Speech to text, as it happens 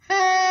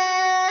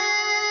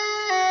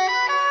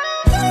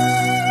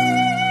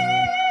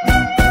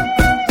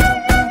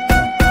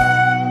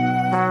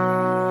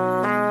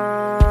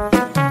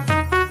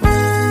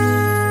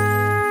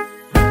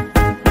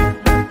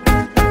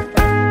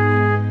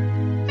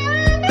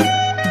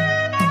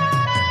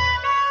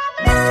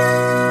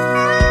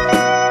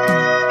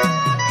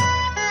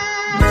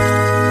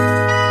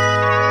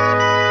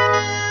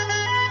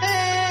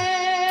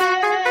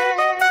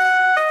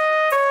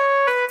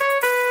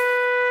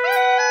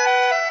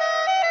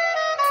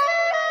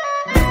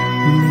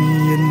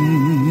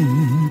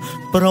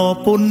ប្រ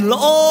ពន្ធល្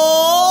អ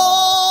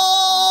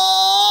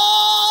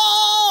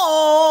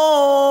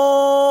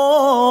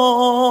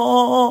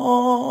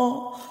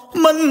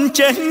មិន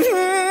ចេះ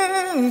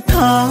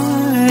ថែ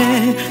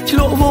ឆ្ល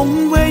ក់វង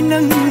វែងនឹ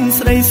ង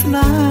ស្រីស្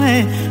នេ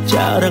ហ៍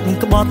ចារឹក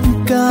ក្បត់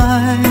កា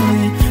យ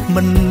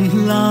មិន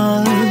ឡើ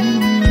យ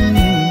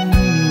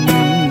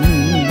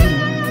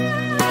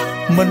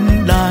មិន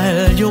ដែល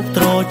យក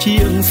ត្រជា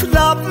ងស្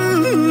ដាប់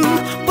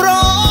ប្រ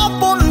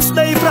ពន្ធស្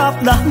ដីប្រាប់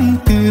ដាំ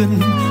គឿន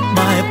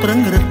បែបប្រឹង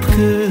រឹត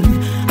ភឿន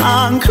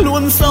អាងខ្លួ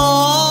នស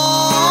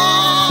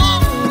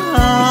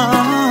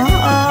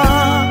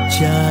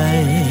ចៃ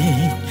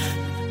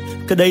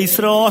ក្តី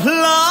ស្រ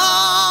ឡា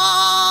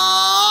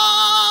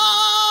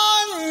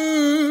ញ់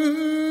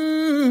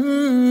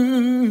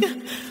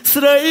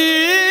ស្រី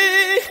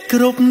គ្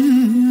រប់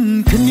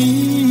គ្នា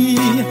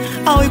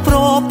ឲ្យប្រ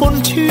ពន្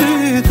ធឈឺ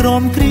ក្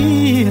រំគ្រា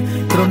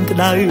ក្រំក្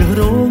តៅ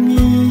រ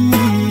ងា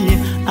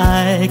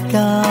ឯ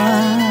កា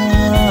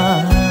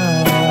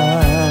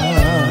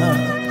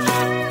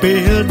ពេ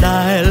ល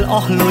ដែលអ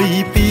ស់លុយ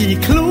ពី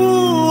ខ្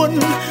លួន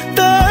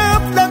តើ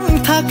បដឹង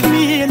ថាគ្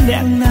មានអ្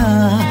នកណា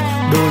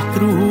ដូច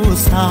គ្រួ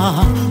សារ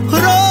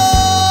រ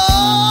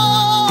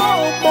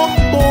បស់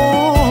ប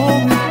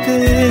ង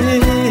គេ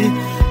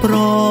ប្រ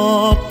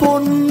ព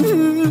ន្ធ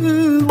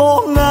ប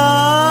ង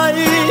ងាយ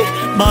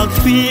បើក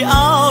ទ្វារ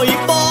ឲ្យ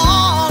ប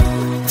ង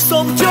សូ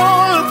មចូ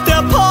លផ្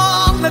ទះផ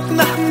ងនឹក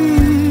ណាស់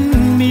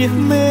មាស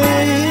មេ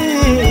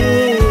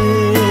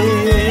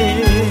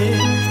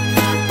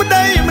ប្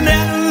តីម្នា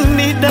ក់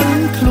នេះដឹង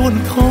ខ្លួន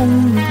ខំ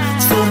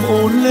សូម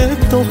អូនលើក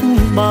ទុក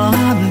បា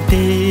ន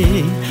ទេ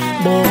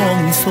បង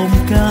សូម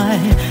កាយ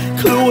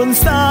ខ្លួន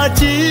សា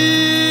ជា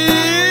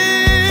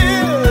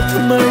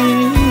ថ្មី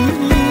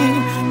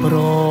ប្រ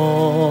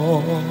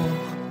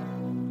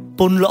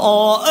ពន្ធល្អ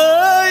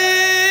អើយ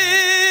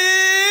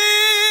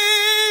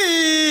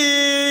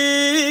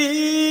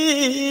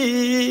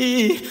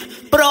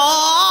ប្រ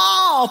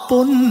ព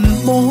ន្ធ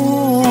ប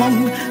ង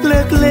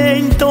លើកលែ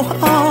ងទោស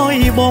ឲ្យ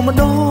បងម្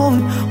ដង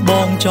ប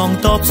ងចង់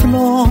តបស្ន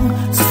ង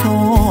ស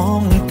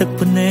ងទឹក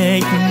ភ្នែ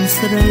ក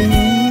ស្រី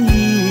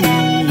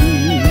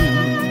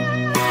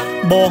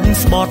បង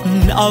ស្បត់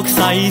អោខ្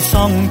សែស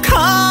ង្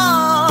ខា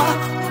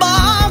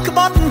បាក្ប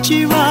ត់ជី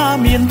វ៉ា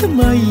មានថ្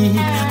មី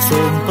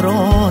សូមប្រ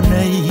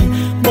ណី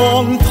ប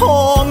ងផ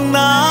ង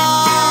ណា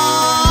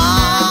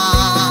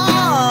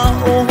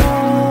អូ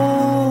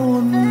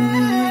ន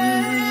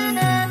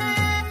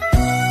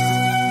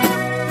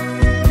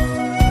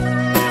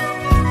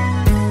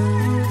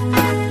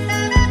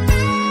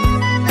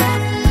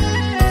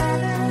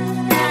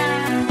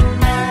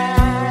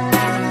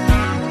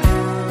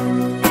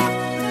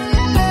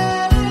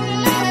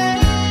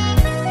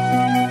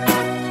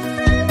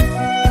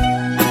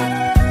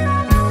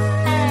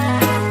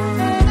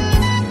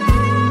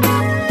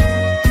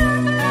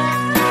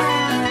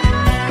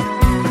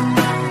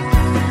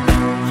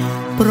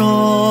ប្រ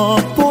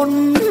ពន្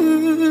ធ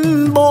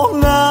បង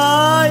ងា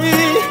យ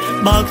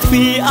បើកទ្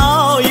វារ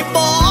ឲ្យប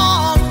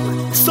ង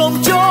សូម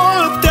ចូល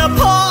ផ្ទះ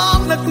ផង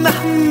នឹកណា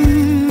ស់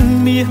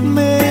មាស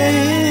មេ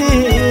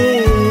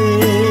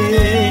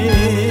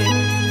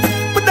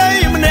ប្តី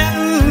ម្នាក់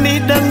នេះ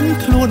ដឹង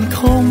ខ្លួន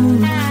ខំ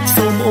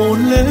សូមអូន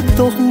លើក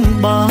ទុក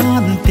បា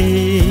នទេ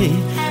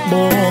ប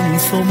ង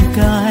សូម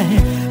កាយ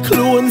ខ្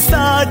លួន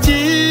សា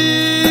ជា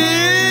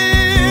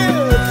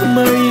ថ្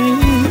មី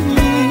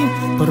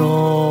ប្រ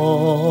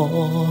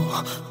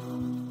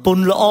ព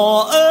ន្ធល្អ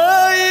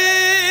អើយ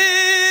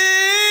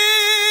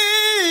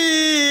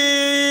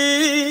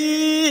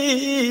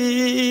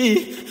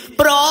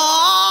ប្រ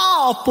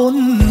ព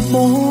ន្ធប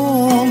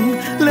ង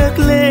លើក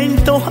លែង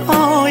ទោស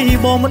ឲ្យ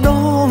បងម្ដ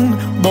ង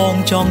បង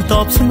ចង់ត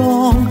បស្ន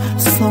ង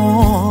ស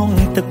ង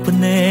ទឹកភ្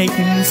នែក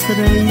ស្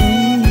រី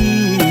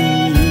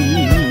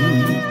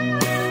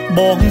ប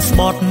ងស្ប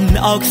ត់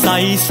អោខ្សែ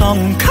ស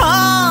ង្ខា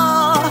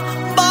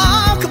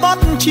ក្ប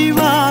ត់ជី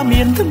វ៉ា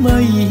មានថ្មី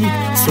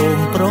សូម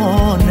ប្រ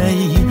ណី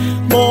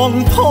បង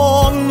ផ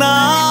ងណា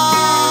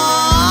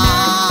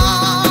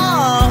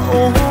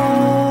អូ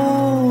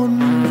ន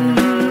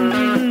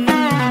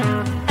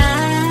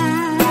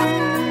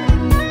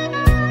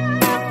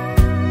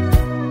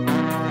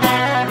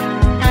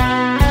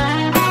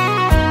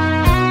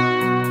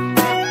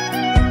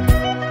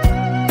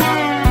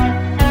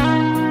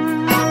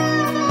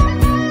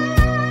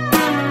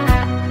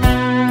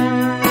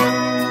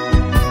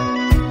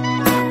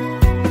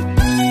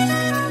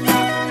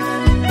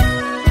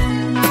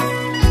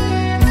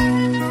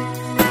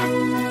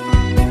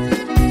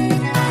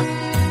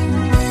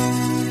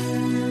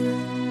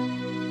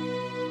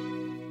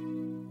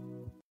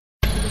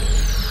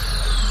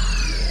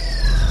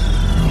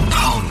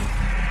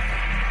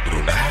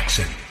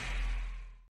Production